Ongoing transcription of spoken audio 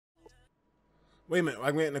Wait a minute,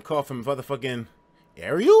 I'm getting a call from motherfucking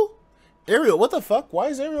Ariel? Ariel, what the fuck? Why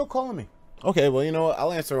is Ariel calling me? Okay, well, you know what?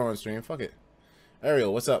 I'll answer her on stream. Fuck it.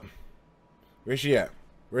 Ariel, what's up? Where's she at?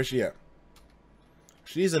 Where's she at?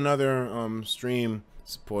 She's another stream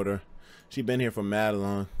supporter. She been here for mad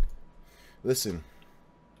long. Listen.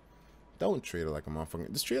 Don't treat her like a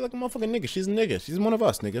motherfucking... Just treat her like a motherfucking nigga. She's a nigga. She's one of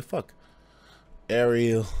us, nigga. Fuck.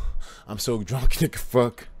 Ariel. I'm so drunk, nigga.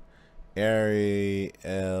 Fuck.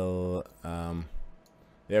 Ariel.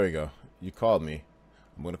 There we go. You called me.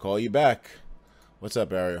 I'm gonna call you back. What's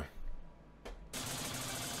up, Ariel?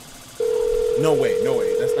 No way. No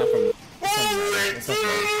way. That's not from... That's not from...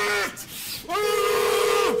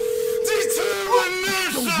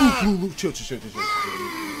 Chill.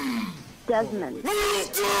 Desmond,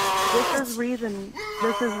 this is reason,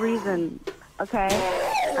 okay?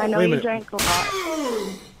 I know you drank a lot.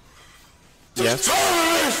 Yes?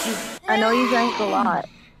 I know you drank a lot.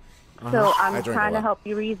 So I'm trying to help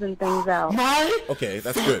you reason things out. Okay,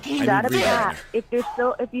 that's good. You gotta pack. If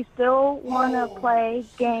you still wanna play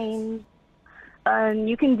games,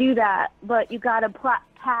 you can do that, but you gotta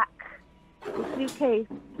pack the suitcase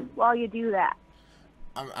while you do that.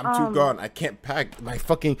 I'm too gone. I can't pack. My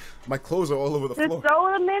clothes are all over the floor. Just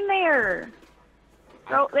throw them in there.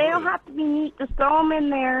 So they don't have to be neat. Just throw them in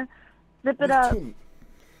there. Zip it up.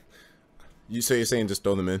 You're saying just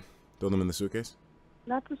throw them in? Throw them in the suitcase?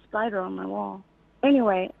 That's a spider on my wall.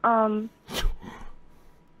 Anyway,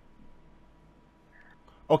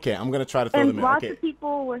 Okay, I'm gonna try to throw them in. Lots of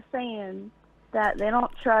people were saying that they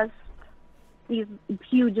don't trust these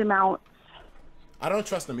huge amounts. I don't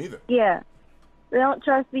trust them either. Yeah. They don't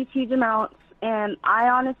trust these huge amounts, and I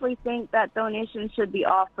honestly think that donations should be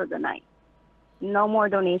off for the night. No more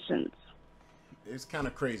donations. It's kind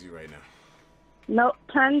of crazy right now. No,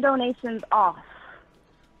 turn donations off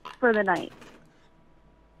for the night.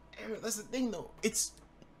 That's the thing, though. It's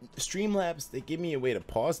Streamlabs. They give me a way to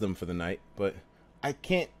pause them for the night, but I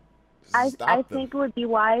can't stop them. I think it would be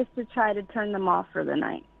wise to try to turn them off for the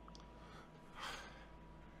night.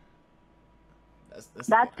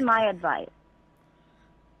 That's my advice.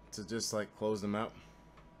 To just like close them out,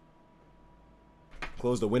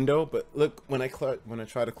 close the window. But look, when I try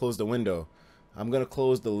to close the window, I'm gonna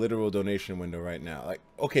close the literal donation window right now. Like,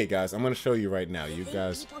 okay, guys, I'm gonna show you right now. You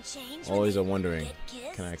guys always are wondering,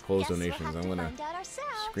 can I close donations? I'm gonna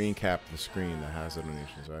screen cap the screen that has the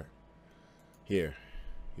donations. Right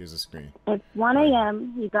here's the screen. It's 1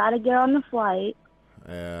 a.m. You gotta get on the flight.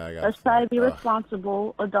 Let's try to be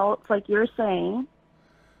responsible adults, like you're saying.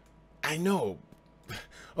 I know.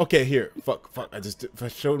 Okay, here. Fuck. I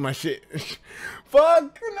showed my shit.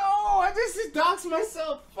 Fuck, no. I just doxed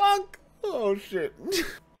myself. Fuck. Oh, shit.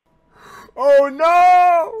 Oh,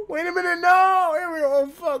 no. Wait a minute. No. Here we go. Oh,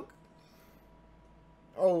 fuck.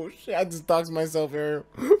 Oh, shit. I just doxed myself, Ariel.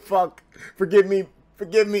 Fuck. Forgive me.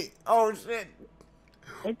 Oh, shit.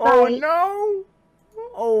 Oh, no.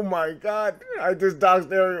 Oh, my God. I just doxed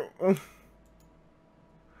Ariel.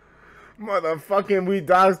 Motherfucking, we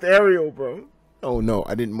doxed Ariel, bro. Oh no,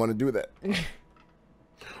 I didn't want to do that.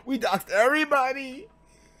 We doxed everybody.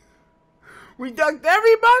 No.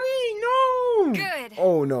 Good.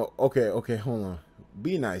 Oh no. Okay, hold on.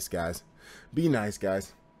 Be nice, guys.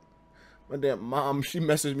 My damn mom, she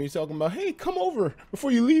messaged me talking about, hey, come over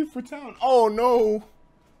before you leave for town. Oh no.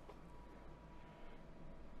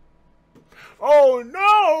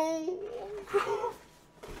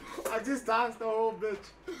 I just doxed the whole bitch.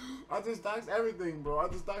 I just doxed everything, bro. I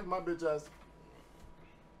just doxed my bitch ass.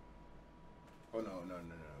 Oh, no.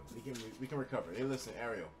 We can recover. Hey, listen,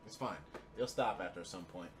 Ariel. It's fine. They'll stop after some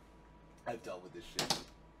point. I've dealt with this shit.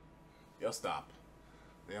 They'll stop.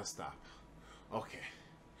 Okay.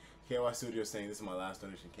 KY Studio saying this is my last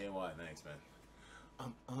donation. KY, thanks, man.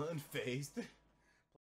 I'm unfazed.